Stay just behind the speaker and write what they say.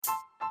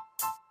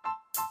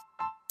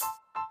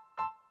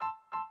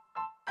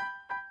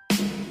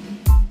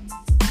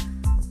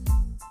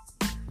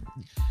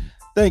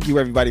Thank you,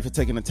 everybody, for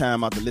taking the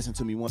time out to listen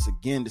to me once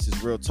again. This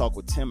is Real Talk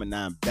with Tim, and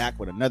I'm back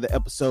with another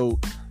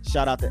episode.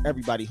 Shout out to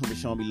everybody who been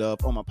showing me love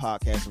on my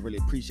podcast. I really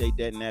appreciate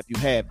that. And if you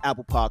have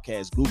Apple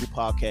Podcasts, Google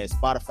Podcasts,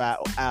 Spotify,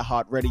 or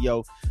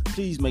iHeartRadio,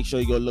 please make sure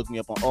you go look me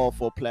up on all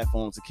 4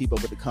 platforms to keep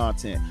up with the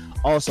content.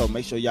 Also,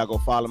 make sure y'all go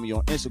follow me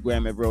on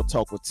Instagram at Real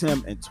Talk with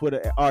Tim and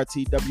Twitter at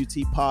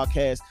RTWT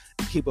Podcast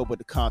to keep up with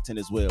the content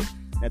as well.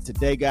 Now,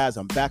 today, guys,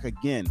 I'm back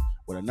again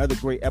with another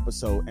great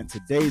episode, and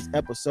today's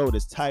episode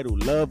is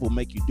titled Love Will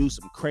Make You Do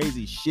Some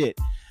Crazy Shit.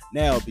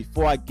 Now,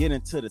 before I get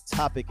into the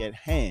topic at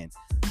hand,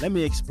 let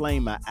me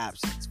explain my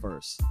absence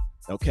first,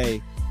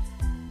 okay?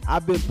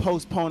 I've been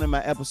postponing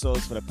my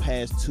episodes for the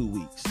past 2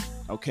 weeks,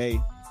 okay?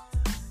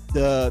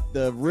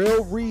 The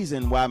real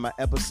reason why my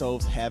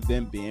episodes have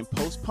been being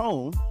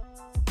postponed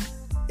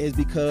is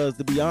because,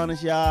 to be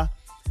honest, y'all,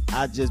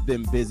 I've just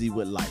been busy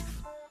with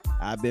life.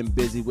 I've been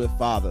busy with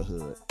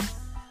fatherhood.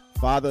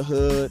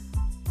 Fatherhood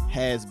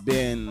has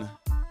been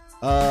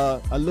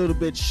a little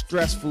bit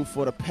stressful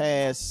for the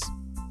past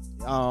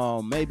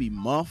maybe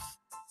month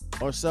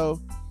or so.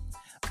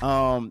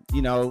 I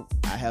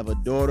have a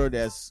daughter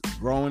that's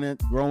growing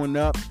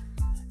up.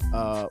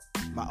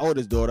 My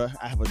oldest daughter.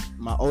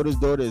 My oldest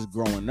daughter is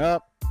growing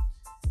up.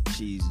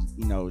 She's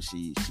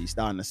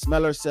starting to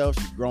smell herself.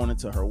 She's growing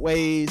into her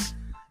ways.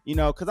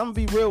 Because I'm gonna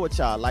be real with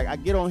y'all. Like, I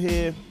get on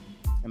here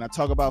and I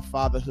talk about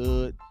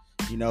fatherhood.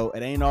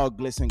 It ain't all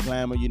glitz and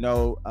glamour.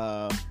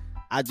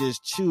 I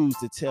just choose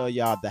to tell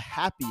y'all the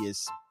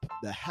happiest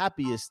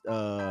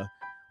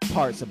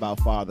parts about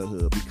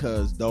fatherhood,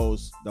 because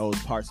those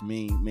parts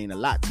mean a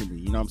lot to me.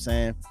 You know what I'm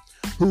saying?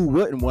 Who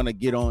wouldn't want to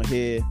get on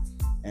here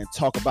and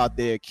talk about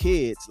their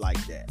kids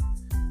like that?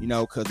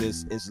 Because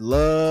it's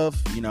love.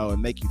 It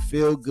make you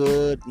feel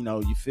good.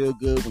 You feel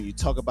good when you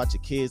talk about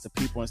your kids to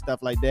people and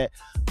stuff like that.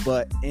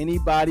 But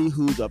anybody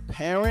who's a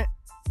parent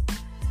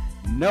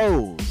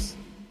knows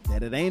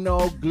that it ain't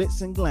all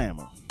glitz and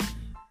glamour.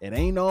 It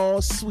ain't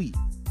all sweet.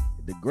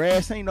 The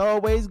grass ain't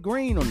always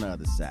green on the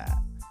other side.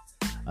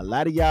 A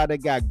lot of y'all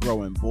that got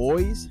growing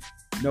boys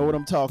know what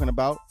I'm talking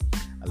about.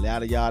 A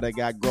lot of y'all that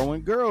got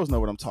growing girls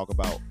know what I'm talking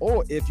about.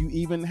 Or if you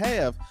even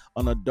have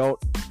an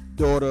adult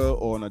daughter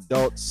or an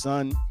adult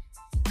son,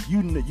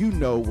 you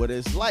know what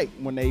it's like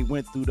when they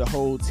went through the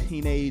whole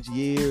teenage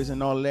years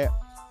and all that.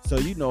 So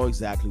you know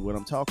exactly what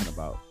I'm talking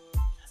about.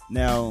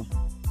 Now,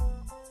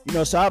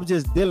 so I'm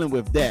just dealing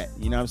with that.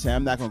 You know what I'm saying?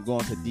 I'm not going to go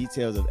into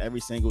details of every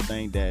single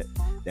thing that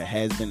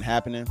has been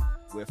happening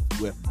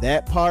with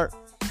that part.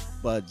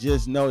 But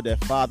just know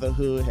that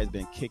fatherhood has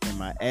been kicking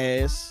my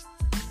ass.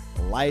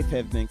 Life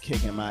has been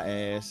kicking my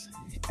ass.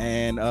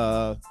 And,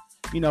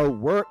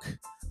 work,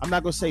 I'm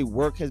not going to say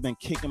work has been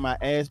kicking my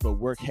ass, but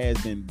work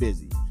has been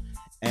busy.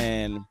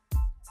 And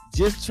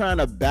just trying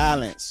to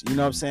balance,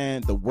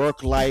 the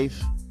work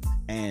life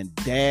and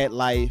dad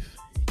life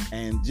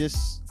and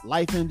just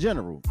life in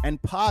general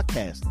and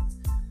podcasting,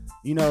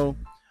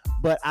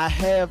 but I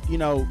have,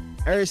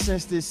 ever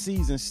since this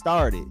season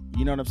started,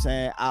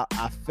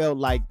 I felt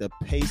like the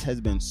pace has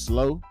been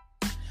slow,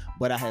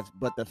 but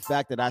the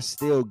fact that I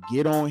still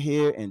get on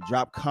here and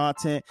drop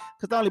content,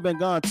 because I only been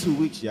gone 2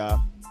 weeks,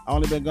 y'all. I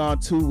only been gone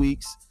 2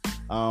 weeks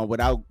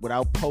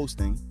without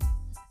posting.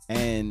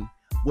 And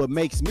what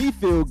makes me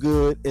feel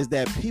good is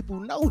that people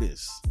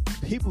notice.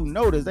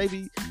 They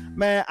be,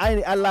 man,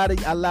 a lot of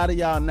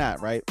y'all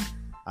not, right?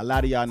 A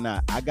lot of y'all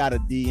not. I got a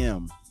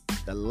DM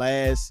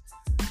last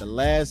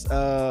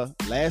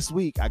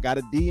week. I got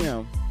a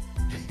DM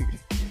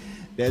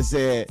that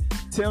said,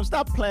 Tim,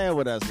 stop playing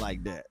with us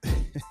like that.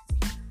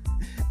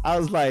 I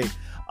was like,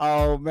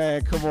 oh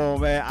man, come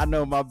on, man. I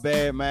know, my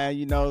bad,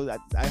 man.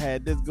 I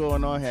had this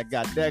going on, had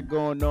got that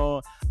going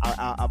on.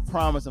 I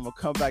promise I'm gonna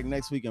come back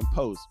next week and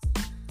post.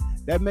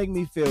 That make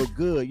me feel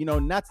good.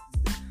 Not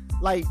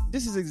like,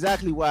 this is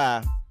exactly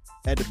why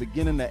at the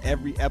beginning of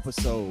every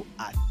episode,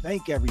 I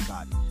thank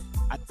everybody.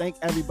 I thank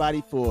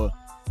everybody for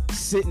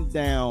sitting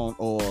down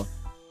or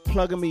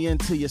plugging me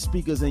into your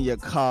speakers in your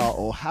car,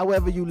 or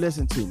however you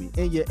listen to me,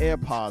 in your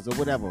AirPods or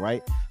whatever,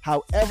 right?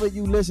 However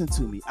you listen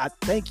to me, I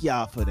thank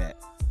y'all for that.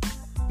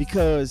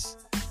 Because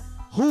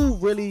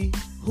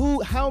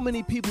how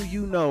many people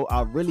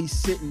are really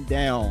sitting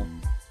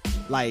down?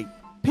 Like,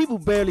 people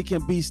barely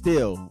can be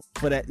still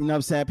for that. You know what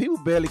I'm saying? People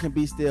barely can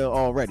be still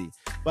already.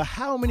 But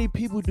how many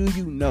people do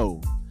you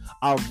know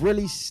are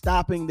really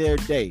stopping their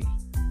day,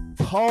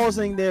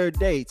 pausing their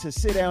day to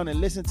sit down and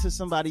listen to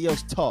somebody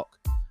else talk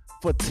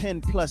for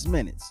 10 plus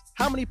minutes?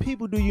 How many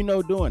people do you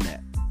know doing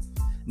that?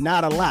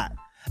 Not a lot.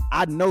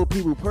 I know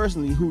people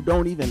personally who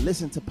don't even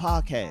listen to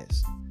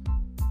podcasts.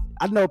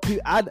 I know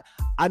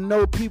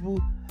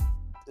people,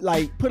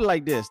 like, put it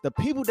like this. The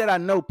people that I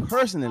know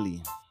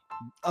personally,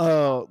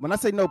 when I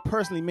say know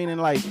personally, meaning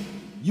like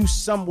you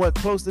somewhat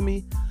close to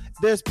me,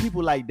 there's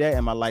people like that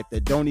in my life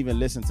that don't even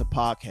listen to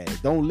podcasts.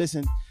 Don't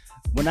listen.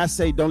 When I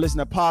say don't listen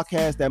to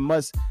podcasts,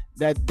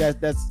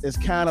 that's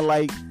kind of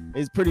like,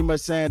 it's pretty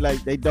much saying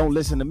like they don't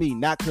listen to me,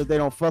 not because they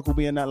don't fuck with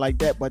me or not like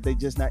that, but they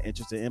just not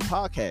interested in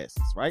podcasts,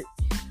 right?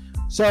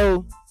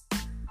 So,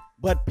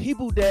 but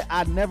people that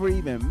I never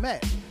even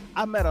met,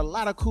 I met a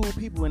lot of cool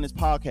people in this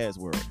podcast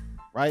world,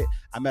 right?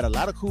 I met a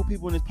lot of cool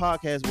people in this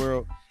podcast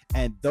world,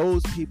 and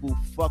those people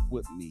fuck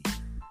with me.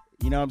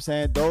 You know what I'm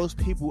saying? Those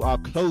people are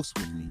close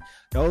with me.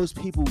 Those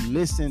people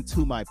listen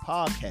to my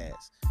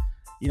podcast.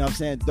 You know what I'm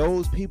saying?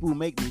 Those people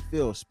make me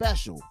feel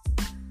special.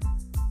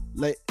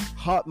 Like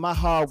my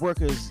hard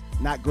work is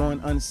not going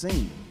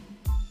unseen.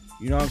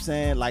 You know what I'm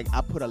saying? Like,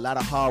 I put a lot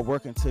of hard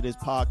work into this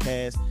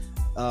podcast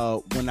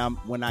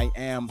when I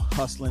am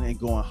hustling and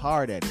going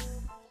hard at it.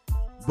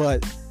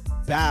 But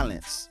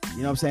balance, you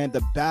know what I'm saying?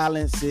 The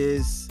balance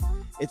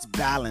it's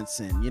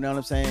balancing. You know what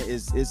I'm saying?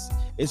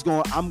 It's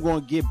going. I'm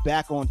going to get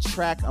back on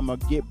track. I'm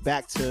gonna get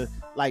back to,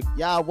 like,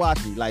 y'all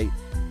watch me. Like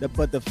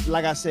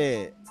like I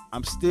said,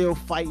 I'm still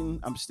fighting.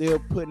 I'm still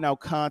putting out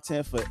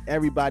content for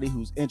everybody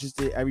who's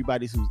interested.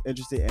 Everybody who's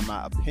interested in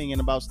my opinion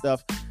about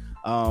stuff.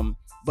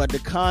 But the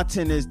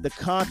content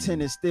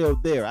is still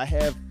there. I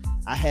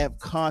have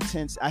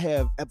contents. I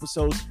have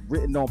episodes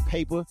written on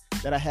paper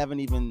that I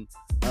haven't even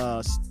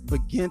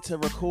begin to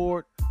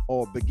record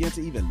or begin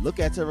to even look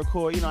at to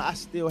record. You know, I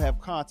still have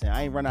content.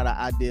 I ain't run out of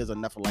ideas or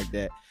nothing like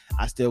that.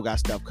 I still got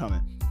stuff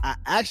coming. I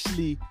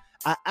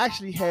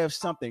actually have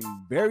something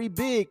very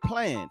big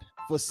planned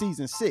for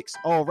season 6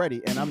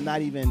 already, and I'm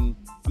not even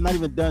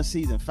done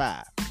season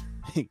 5.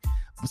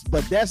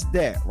 But that's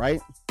that, right?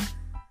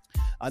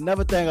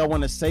 Another thing I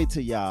want to say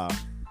to y'all,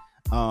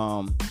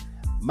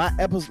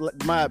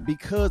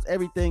 because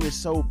everything is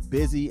so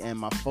busy and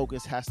my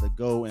focus has to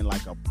go in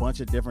like a bunch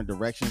of different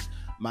directions,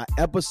 my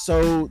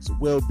episodes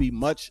will be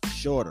much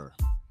shorter.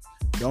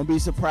 Don't be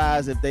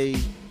surprised if they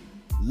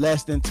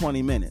less than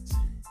 20 minutes,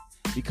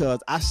 because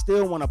I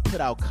still want to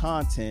put out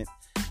content.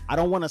 I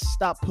don't want to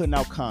stop putting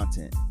out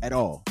content at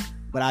all,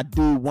 but I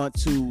do want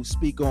to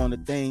speak on the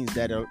things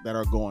that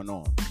are going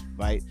on,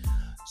 right?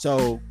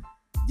 So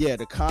yeah,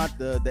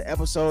 the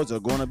episodes are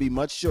going to be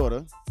much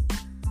shorter.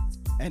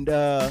 And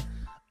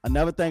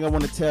another thing I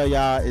want to tell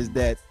y'all is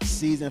that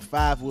season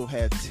 5 will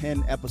have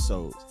 10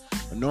 episodes.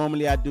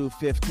 Normally I do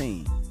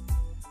 15,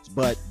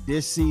 but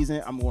this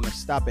season I'm going to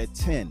stop at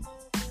 10.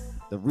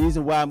 The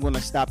reason why I'm going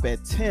to stop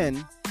at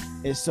 10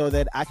 is so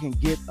that I can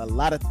get a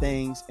lot of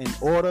things in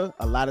order,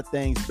 a lot of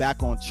things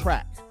back on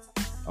track.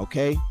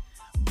 Okay?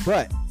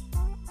 But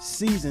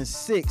season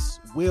 6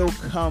 will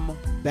come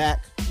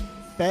back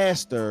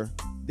faster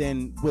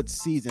than what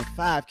season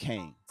 5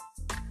 came.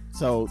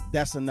 So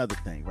that's another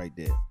thing right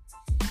there.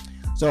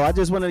 So I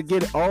just wanted to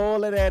get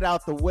all of that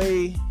out the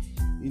way.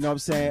 You know what I'm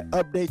saying?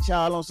 Update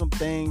y'all on some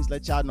things,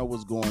 let y'all know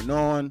what's going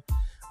on.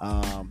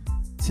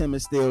 Tim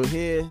is still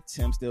here.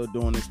 Tim's still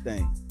doing his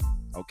thing.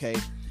 Okay.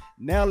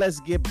 Now let's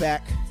get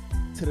back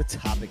to the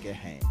topic at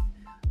hand.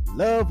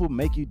 Love will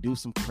make you do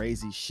some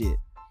crazy shit.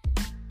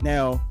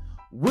 Now,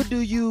 what do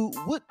you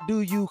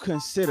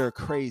consider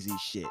crazy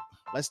shit?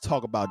 Let's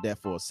talk about that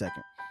for a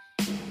second.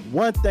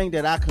 One thing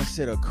that I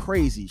consider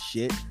crazy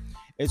shit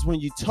is when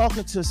you're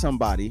talking to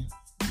somebody,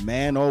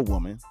 man or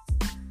woman,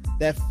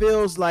 that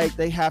feels like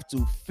they have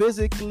to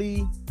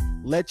physically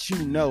let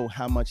you know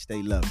how much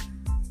they love you.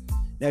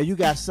 Now, you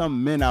got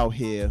some men out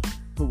here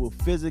who will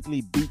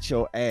physically beat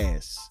your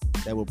ass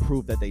that will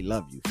prove that they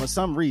love you. For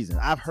some reason,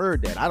 I've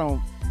heard that.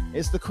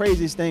 It's the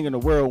craziest thing in the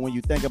world when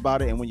you think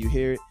about it and when you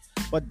hear it.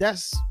 But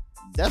that's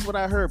what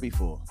I heard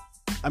before.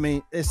 I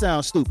mean, it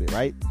sounds stupid,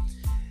 right?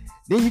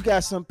 Then you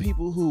got some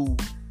people who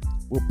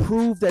will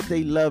prove that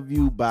they love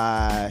you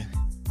by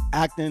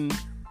acting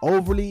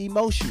overly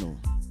emotional.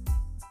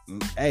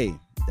 Hey,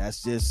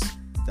 that's just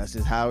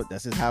how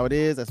it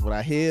is. That's what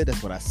I hear.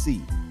 That's what I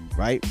see,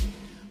 right?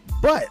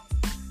 But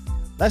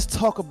let's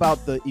talk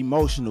about the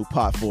emotional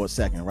part for a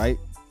second, right?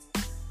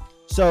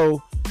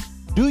 So,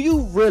 do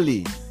you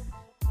really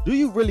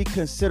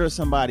consider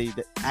somebody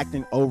that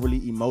acting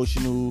overly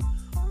emotional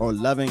or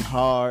loving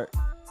hard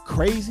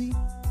crazy?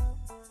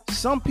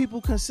 Some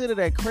people consider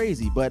that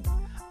crazy, but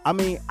I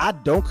mean, I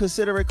don't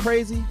consider it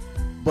crazy,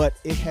 but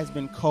it has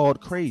been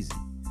called crazy.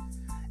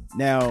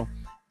 Now,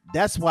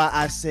 that's why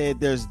I said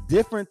there's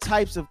different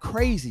types of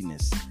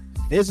craziness,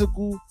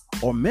 physical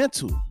or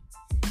mental.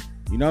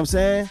 You know what I'm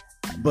saying?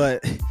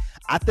 But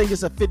I think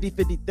it's a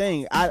 50-50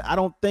 thing. I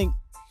don't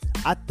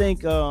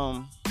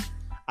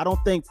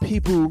think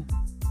people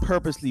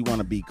purposely want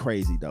to be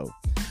crazy though.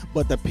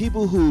 But the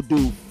people who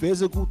do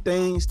physical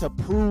things to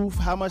prove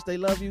how much they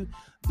love you,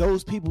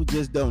 those people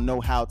just don't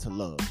know how to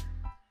love.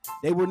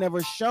 They were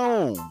never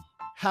shown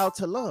how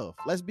to love.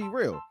 Let's be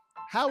real.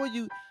 How are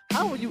you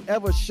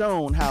ever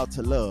shown how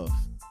to love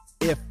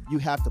if you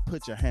have to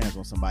put your hands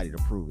on somebody to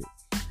prove it?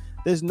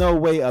 There's no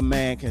way a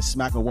man can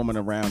smack a woman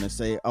around and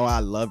say, "Oh,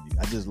 I love you.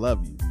 I just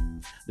love you."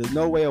 There's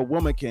no way a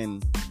woman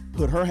can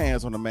put her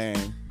hands on a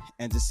man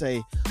and just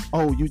say,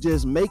 "Oh, you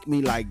just make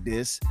me like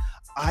this.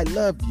 I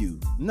love you."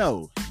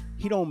 No,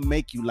 he don't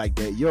make you like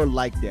that. You're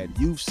like that.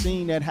 You've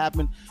seen that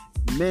happen,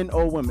 men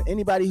or women.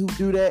 Anybody who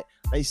do that,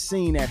 they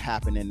seen that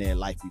happen in their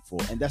life before.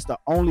 And that's the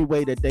only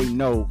way that they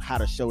know how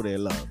to show their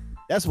love.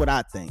 That's what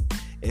I think.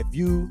 If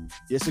you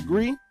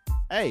disagree,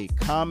 hey,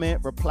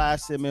 comment, reply,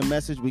 send me a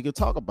message. We can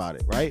talk about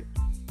it, right?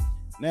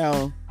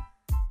 Now,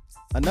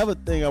 another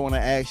thing I want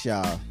to ask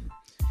y'all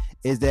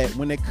is that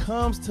when it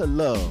comes to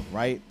love,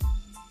 right?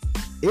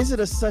 Is it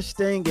a such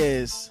thing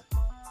as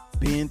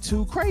being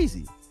too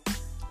crazy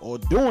or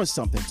doing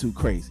something too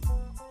crazy?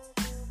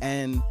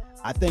 And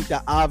I think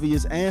the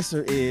obvious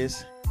answer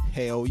is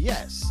hell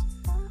yes.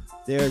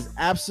 There's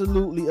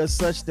absolutely a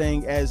such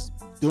thing as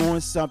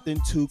doing something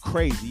too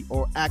crazy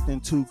or acting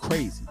too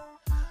crazy.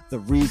 The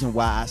reason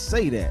why I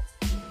say that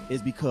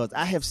is because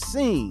I have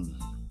seen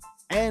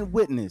and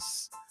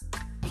witnessed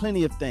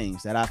plenty of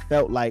things that I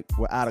felt like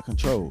were out of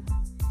control.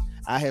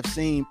 I have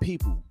seen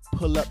people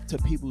pull up to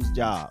people's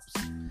jobs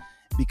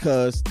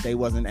because they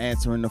wasn't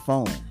answering the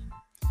phone.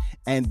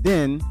 And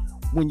then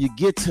when you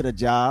get to the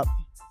job,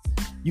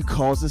 you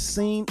cause a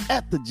scene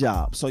at the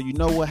job. So you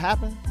know what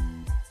happened?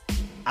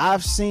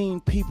 I've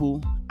seen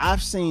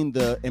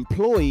the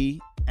employee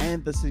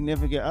and the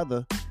significant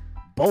other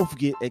both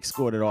get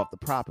escorted off the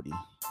property.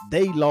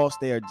 They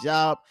lost their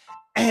job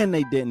and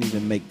they didn't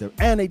even make it.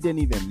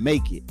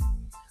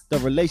 The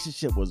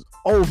relationship was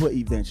over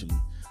eventually.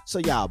 So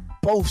y'all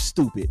both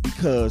stupid,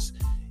 because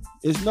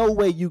there's no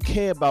way you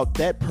care about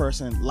that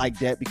person like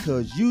that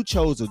because you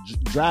chose to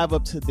drive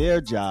up to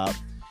their job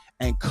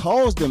and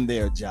cause them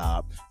their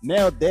job.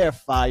 Now they're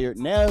fired.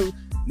 Now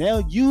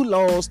you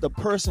lost the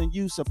person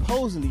you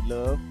supposedly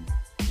love.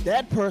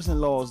 That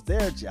person lost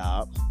their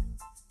job.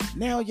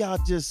 Now y'all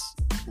just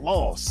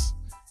lost.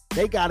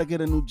 They gotta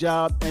get a new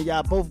job and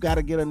y'all both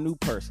gotta get a new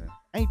person.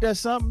 Ain't that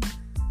something?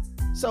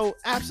 So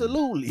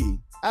absolutely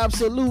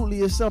it's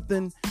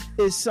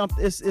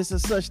a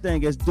such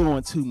thing as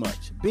doing too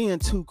much, being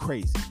too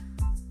crazy.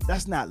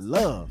 That's not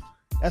love.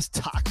 That's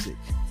toxic.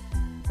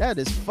 That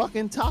is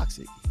fucking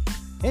toxic.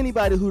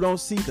 Anybody who don't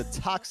see the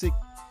toxic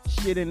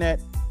shit in that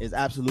is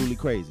absolutely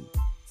crazy.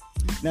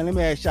 Now let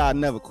me ask y'all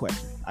another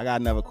question. I got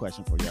another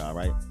question for y'all,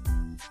 right?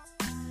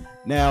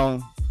 Now,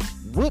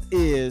 what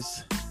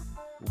is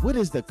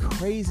the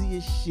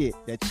craziest shit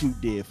that you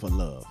did for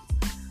love?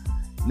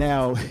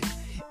 Now,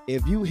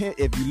 if you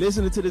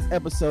listen to this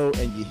episode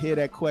and you hear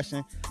that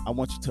question, I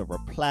want you to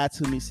reply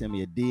to me, send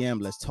me a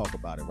DM, let's talk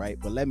about it, right?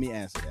 But let me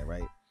answer that,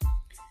 right?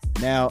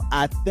 Now,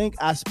 I think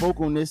I spoke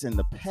on this in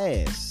the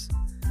past.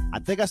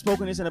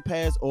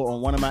 Or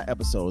on one of my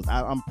episodes.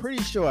 I'm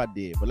pretty sure I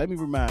did, but let me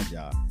remind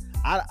y'all.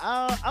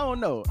 I don't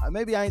know.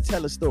 Maybe I ain't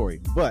tell a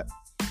story, but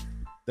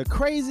the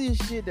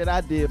craziest shit that I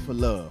did for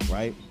love,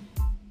 right,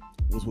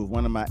 was with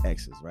one of my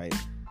exes, right?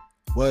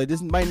 Well,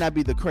 this might not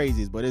be the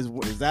craziest, but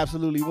it's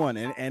absolutely one,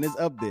 and it's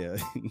up there.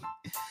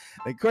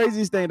 The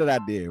craziest thing that I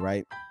did,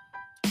 right?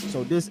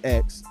 So this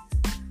ex,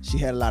 she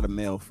had a lot of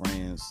male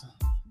friends.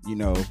 You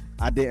know,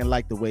 I didn't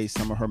like the way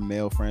some of her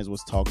male friends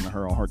was talking to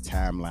her on her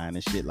timeline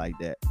and shit like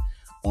that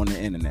on the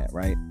internet,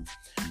 right?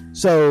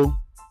 So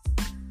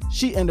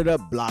she ended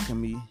up blocking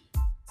me,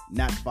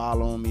 not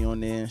following me on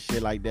there and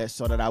shit like that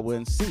so that I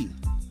wouldn't see,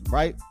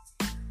 right?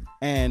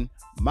 And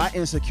my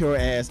insecure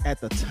ass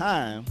at the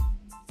time,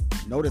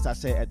 notice I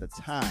said at the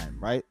time,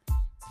 right?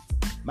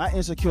 My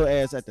insecure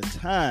ass at the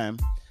time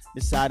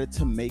decided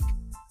to make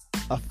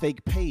a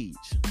fake page.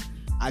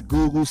 I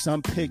Googled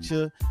some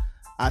picture,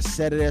 I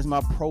set it as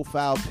my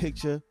profile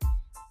picture,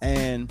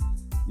 and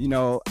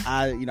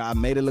I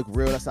made it look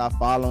real. I started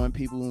following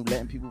people,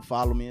 letting people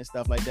follow me and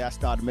stuff like that. I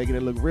started making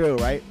it look real,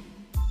 right?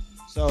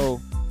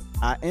 So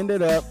I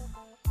ended up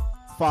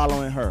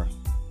following her.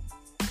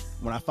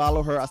 When I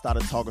followed her, I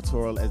started talking to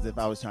her as if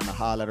I was trying to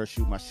holler at her,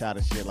 shoot my shot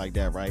and shit like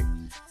that, right?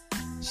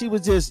 She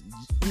was just,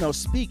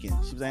 speaking.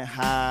 She was saying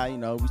hi,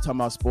 we talking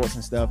about sports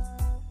and stuff.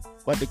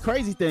 But the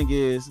crazy thing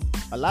is,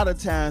 a lot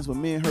of times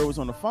when me and her was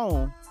on the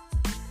phone,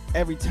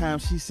 every time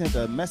she sent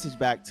a message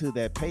back to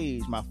that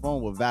page, my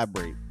phone would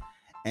vibrate.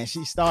 And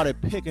she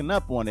started picking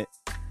up on it.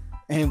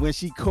 And when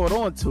she caught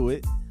on to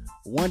it,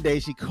 one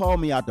day she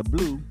called me out the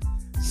blue,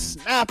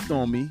 snapped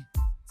on me,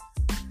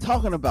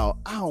 talking about,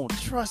 I don't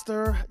trust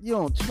her. You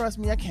don't trust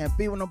me. I can't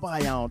be with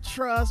nobody I don't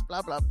trust,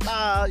 blah, blah,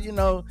 blah,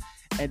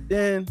 And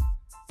then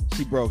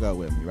she broke up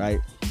with me, right?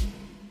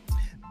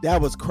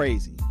 That was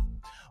crazy.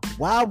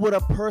 Why would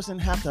a person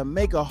have to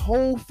make a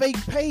whole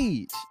fake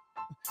page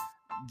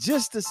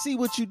just to see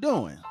what you're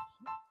doing?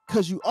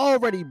 Because you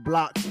already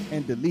blocked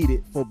and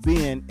deleted for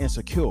being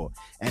insecure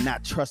and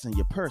not trusting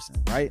your person,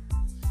 right?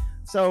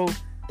 So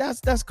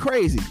that's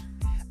crazy.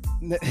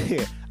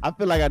 I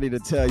feel like I need to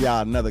tell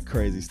y'all another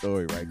crazy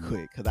story right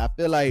quick, because I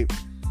feel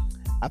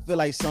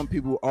like some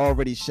people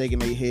already shaking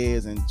their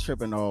heads and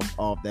tripping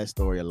off that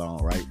story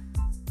alone, right?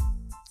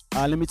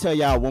 Let me tell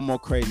y'all one more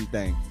crazy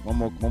thing. One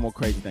more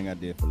crazy thing I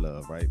did for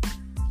love, right?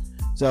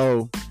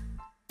 So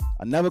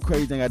another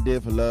crazy thing I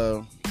did for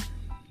love,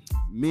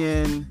 me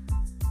and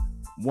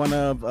one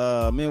of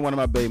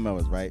my baby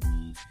mothers, right?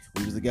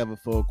 We was together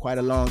for quite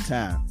a long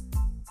time.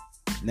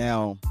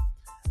 Now,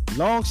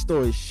 long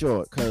story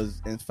short, because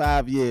in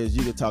 5 years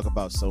you could talk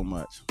about so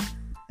much.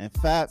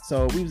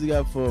 So we was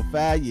together for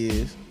 5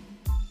 years,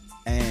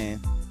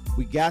 and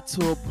we got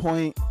to a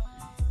point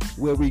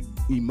where we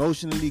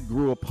emotionally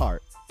grew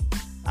apart.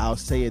 I'll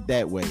say it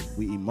that way.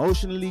 We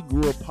emotionally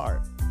grew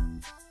apart.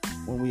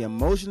 When we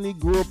emotionally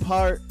grew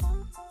apart,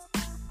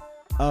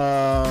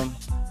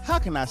 how how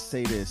can I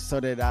say this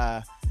so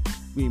that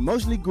we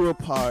emotionally grew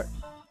apart,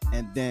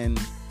 and then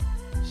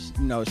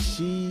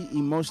she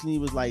emotionally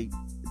was like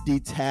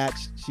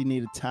detached. She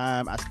needed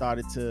time. I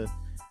started to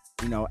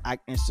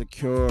act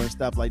insecure and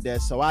stuff like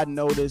that. So I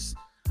noticed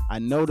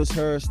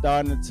her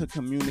starting to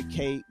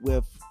communicate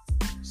with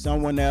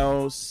someone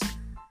else,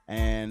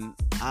 and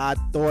I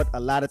thought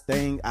a lot of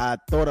things. I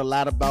thought a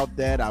lot about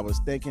that. I was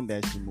thinking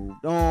that she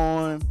moved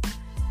on.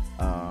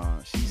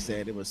 She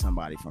said it was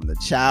somebody from the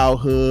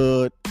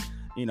childhood,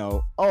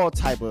 all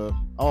type of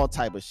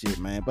shit,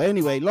 man. But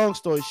anyway, long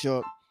story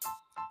short,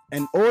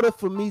 in order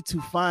for me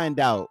to find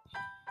out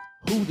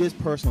who this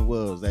person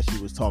was that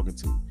she was talking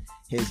to,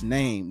 his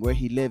name, where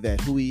he lived at,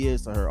 who he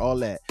is to her, all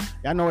that,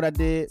 y'all know what I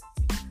did?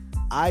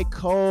 I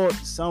called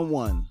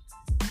someone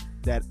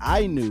that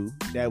I knew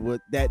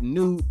that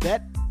knew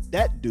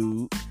that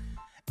dude,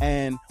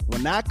 and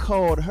when I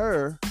called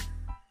her,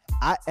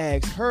 I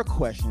asked her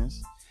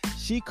questions.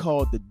 She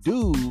called the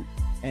dude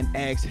and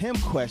asked him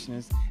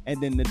questions, and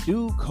then the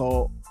dude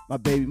called my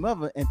baby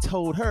mother and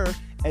told her,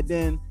 and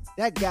then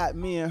that got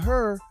me and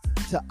her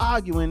to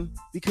arguing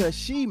because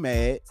she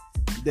mad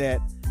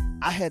that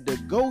I had to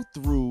go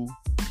through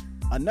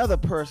another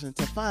person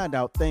to find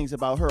out things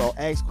about her or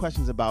ask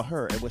questions about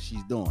her and what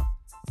she's doing.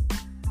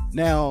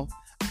 Now,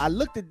 I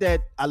looked at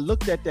that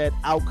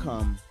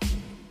outcome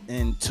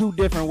in two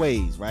different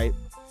ways, right?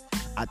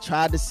 I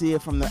tried to see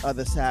it from the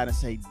other side and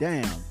say,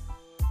 damn,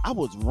 I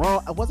was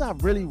wrong. Was I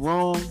really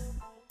wrong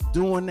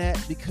doing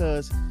that?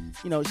 Because,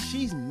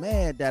 she's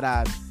mad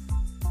that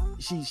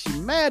she's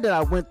mad that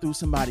I went through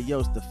somebody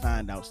else to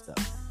find out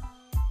stuff,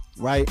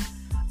 right?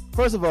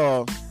 First of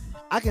all,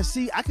 I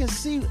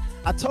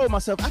told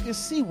myself I can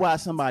see why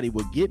somebody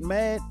would get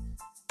mad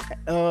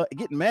at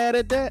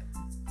that.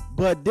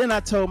 But then I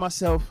told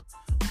myself,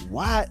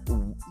 why,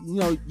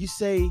 you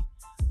say,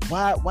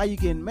 why you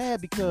getting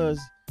mad? Because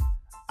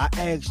I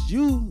asked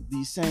you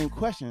these same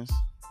questions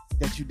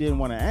that you didn't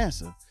want to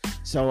answer.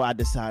 So I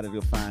decided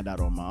to find out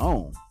on my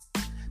own.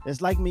 It's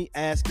like me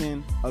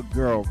asking a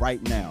girl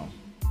right now,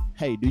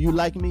 hey, do you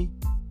like me?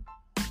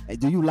 Hey,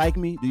 do you like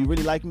me? Do you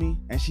really like me?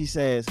 And she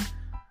says,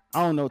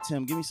 I don't know,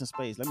 Tim, give me some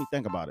space. Let me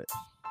think about it.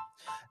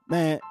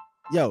 Man,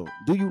 yo,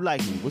 do you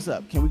like me? What's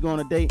up? Can we go on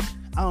a date?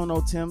 I don't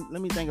know, Tim.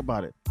 Let me think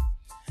about it.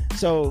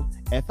 So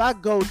if I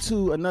go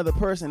to another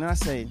person and I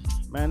say,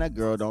 man, that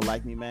girl don't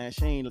like me, man.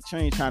 She ain't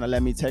trying to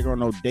let me take her on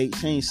no date.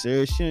 She ain't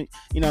serious. She,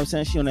 you know what I'm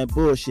saying? She on that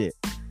bullshit.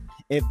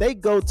 If they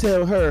go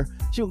tell her,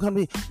 she will come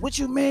to me, what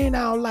you mean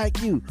I don't like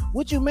you?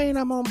 What you mean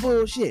I'm on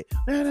bullshit?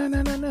 Nah.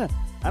 And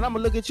I'm going to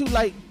look at you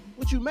like,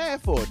 what you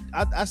mad for?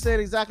 I said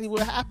exactly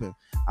what happened.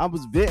 I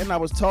was venting, I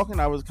was talking,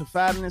 I was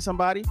confiding in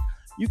somebody.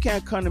 You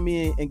can't come to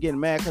me and get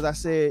mad because I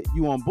said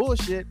you on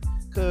bullshit,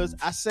 because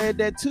I said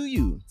that to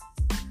you.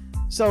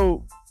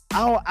 So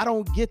I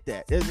don't get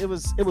that. It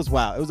was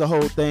wild. It was a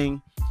whole thing.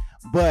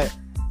 But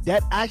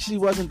that actually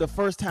wasn't the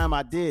first time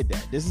I did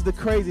that. This is the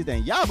crazy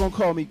thing. Y'all gonna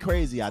call me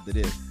crazy after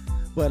this.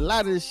 But a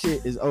lot of this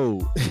shit is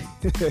old.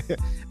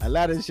 A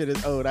lot of this shit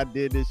is old. I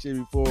did this shit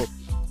before.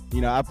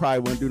 I probably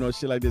wouldn't do no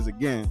shit like this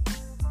again.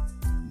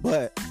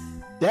 But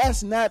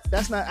that's not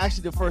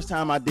actually the first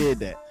time I did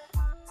that.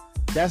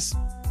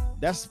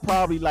 That's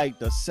probably like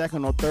the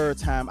second or third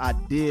time I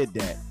did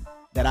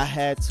that I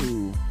had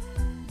to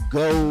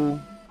go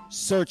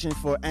searching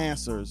for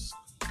answers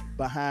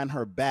behind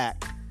her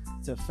back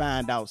to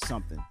find out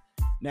something.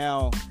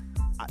 Now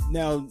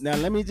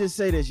let me just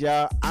say this,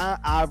 y'all.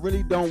 I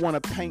really don't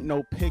want to paint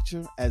no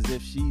picture as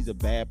if she's a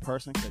bad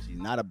person, because she's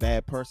not a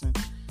bad person.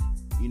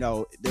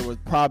 There was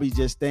probably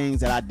just things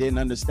that I didn't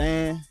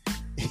understand.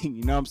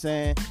 You know what I'm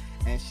saying?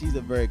 And she's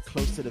a very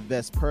close to the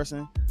vest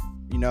person.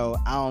 I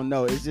don't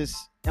know. It's just,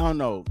 I don't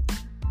know.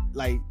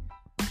 Like,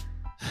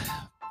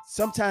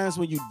 sometimes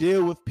when you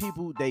deal with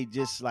people, they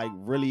just like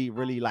really,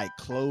 really like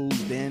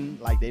closed in.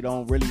 Like, they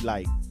don't really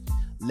like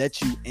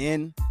let you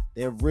in.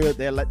 They're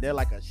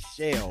like a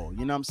shell.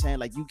 You know what I'm saying?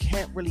 Like, you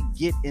can't really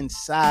get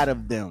inside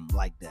of them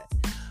like that.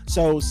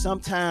 So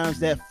sometimes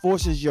that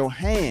forces your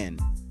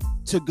hand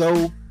to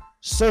go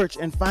search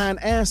and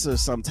find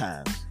answers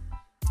sometimes.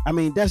 I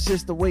mean, that's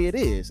just the way it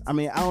is. I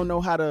mean, I don't know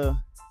how to,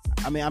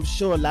 I'm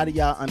sure a lot of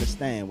y'all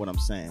understand what I'm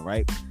saying,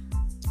 right?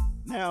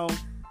 Now,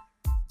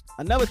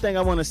 another thing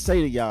I want to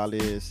say to y'all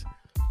is,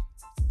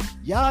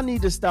 y'all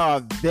need to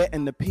start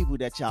vetting the people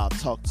that y'all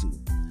talk to.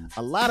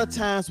 A lot of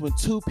times when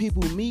two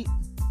people meet,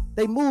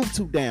 they move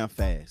too damn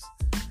fast.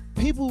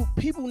 People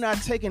not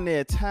taking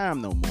their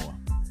time no more.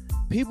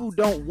 People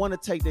don't want to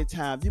take their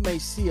time. You may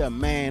see a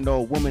man or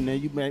a woman and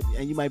you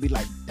might be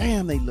like,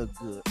 damn, they look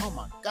good. Oh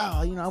my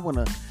God, I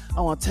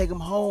want to take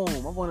them home.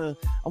 I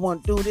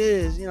want to do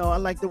this. I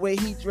like the way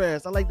he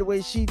dressed. I like the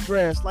way she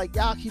dressed. Like,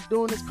 y'all keep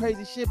doing this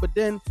crazy shit, but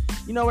then,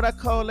 you know what I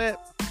call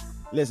that?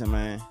 Listen,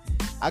 man,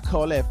 I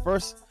call that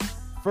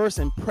first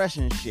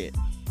impression shit.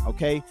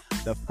 Okay,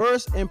 the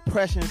first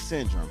impression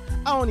syndrome.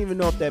 I don't even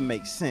know if that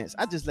makes sense.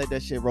 I just let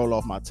that shit roll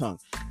off my tongue.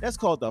 That's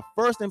called the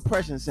first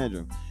impression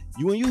syndrome.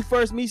 When you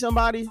first meet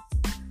somebody,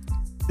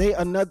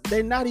 they're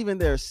not even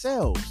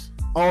themselves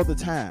all the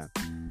time.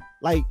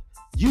 Like,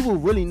 you will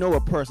really know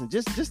a person.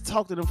 Just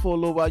talk to them for a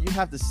little while. You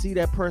have to see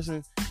that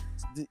person.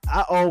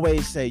 I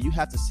always say you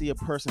have to see a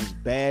person's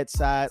bad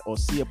side, or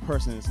see a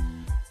person's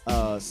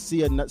see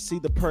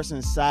the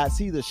person's side,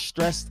 see the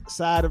stressed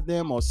side of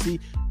them, or see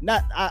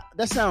not.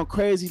 That sounds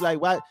crazy. Like,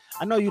 why?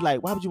 I know you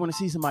like. Why would you want to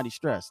see somebody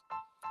stressed?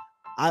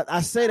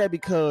 I say that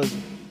because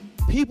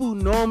people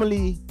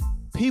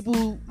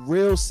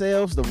real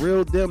selves, the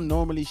real them,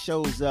 normally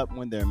shows up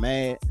when they're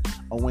mad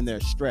or when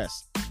they're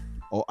stressed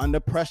or under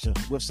pressure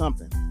with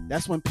something.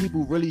 That's when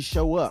people really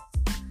show up.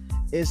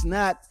 It's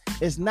not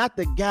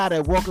the guy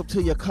that walk up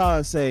to your car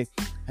and say,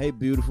 "Hey,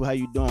 beautiful, how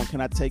you doing?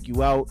 Can I take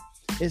you out?"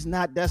 It's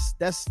not. That's.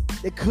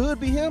 It could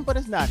be him, but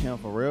it's not him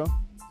for real.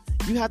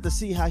 You have to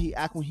see how he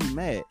act when he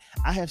mad.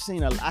 I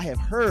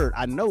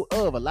know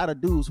of a lot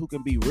of dudes who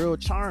can be real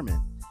charming,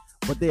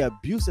 but they're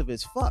abusive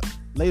as fuck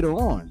later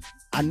on.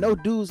 I know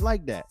dudes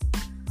like that,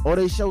 or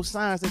they show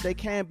signs that they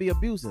can be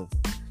abusive.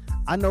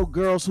 I know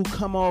girls who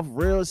come off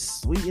real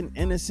sweet and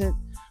innocent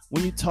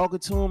when you talking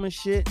to them and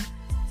shit,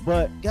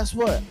 but guess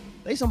what?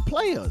 They some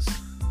players.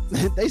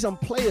 They some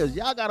players.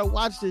 Y'all gotta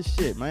watch this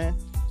shit, man.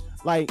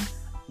 Like,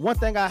 one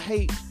thing I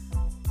hate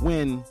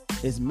when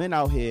it's men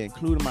out here,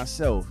 including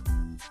myself,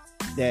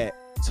 that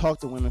talk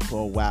to women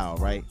for a while,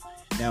 right?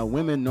 Now,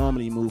 women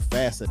normally move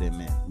faster than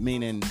men.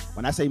 Meaning,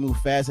 when I say move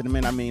faster than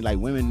men, I mean like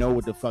women know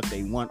what the fuck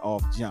they want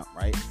off jump,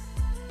 right?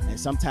 And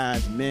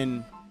sometimes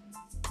men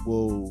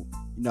will,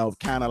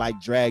 kind of like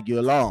drag you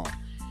along.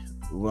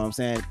 You know what I'm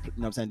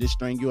saying? Just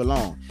string you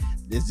along.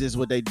 This is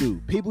what they do.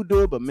 People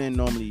do it, but men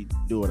normally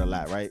do it a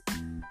lot, right?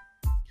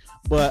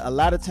 But a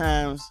lot of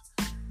times,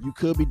 you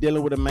could be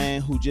dealing with a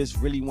man who just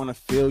really want to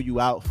fill you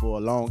out for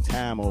a long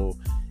time, or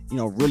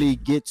really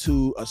get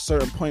to a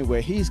certain point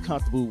where he's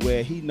comfortable,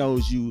 where he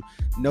knows you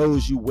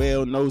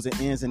well, knows the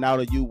ins and out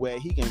of you, where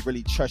he can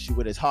really trust you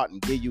with his heart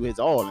and give you his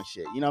all and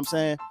shit. You know what I'm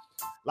saying?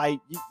 Like,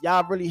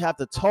 y'all really have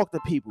to talk to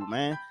people,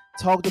 man.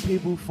 Talk to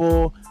people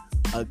for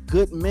a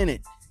good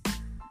minute.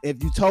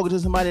 If you talking to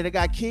somebody that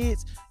got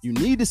kids, you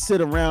need to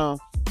sit around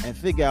and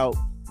figure out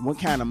what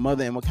kind of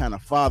mother and what kind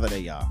of father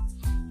they are.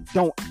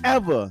 Don't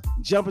ever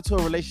jump into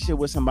a relationship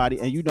with somebody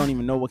and you don't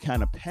even know what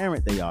kind of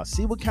parent they are.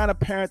 See what kind of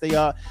parent they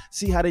are.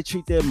 See how they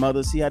treat their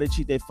mother. See how they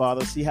treat their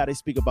father. See how they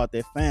speak about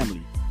their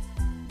family.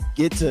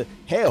 Get to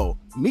hell,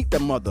 meet the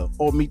mother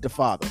or meet the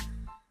father.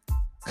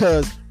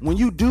 Because when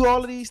you do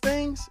all of these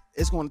things,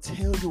 it's going to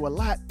tell you a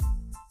lot.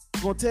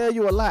 It's going to tell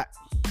you a lot.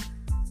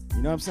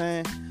 You know what I'm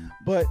saying?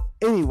 But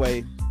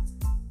anyway,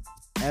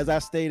 as I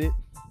stated,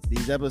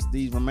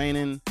 these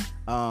remaining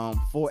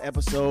 4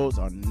 episodes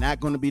are not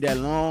going to be that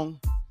long.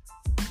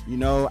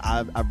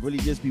 I really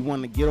just be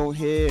wanting to get on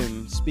here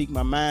and speak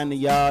my mind to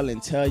y'all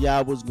and tell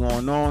y'all what's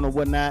going on or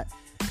whatnot,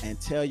 and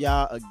tell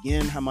y'all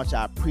again how much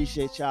I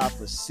appreciate y'all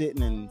for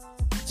sitting and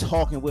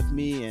talking with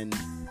me, and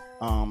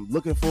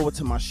looking forward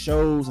to my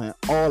shows and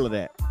all of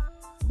that.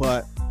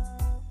 But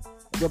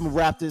I'm gonna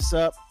wrap this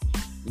up.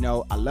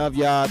 I love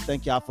y'all.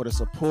 Thank y'all for the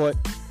support.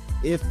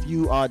 If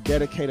you are a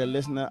dedicated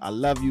listener, I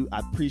love you. I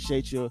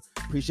appreciate you.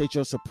 Appreciate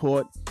your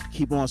support.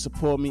 Keep on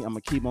supporting me. I'm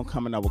gonna keep on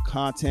coming up with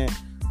content.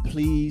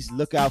 Please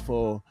look out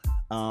for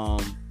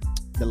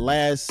the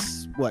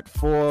last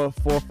 4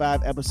 or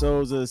 5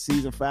 episodes of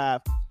season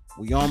 5.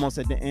 We almost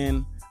at the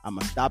end. I'm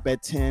gonna stop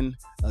at 10.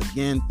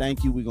 Again,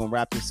 thank you. We're gonna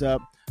wrap this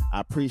up. I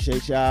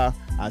appreciate y'all.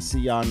 I'll see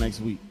y'all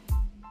next week.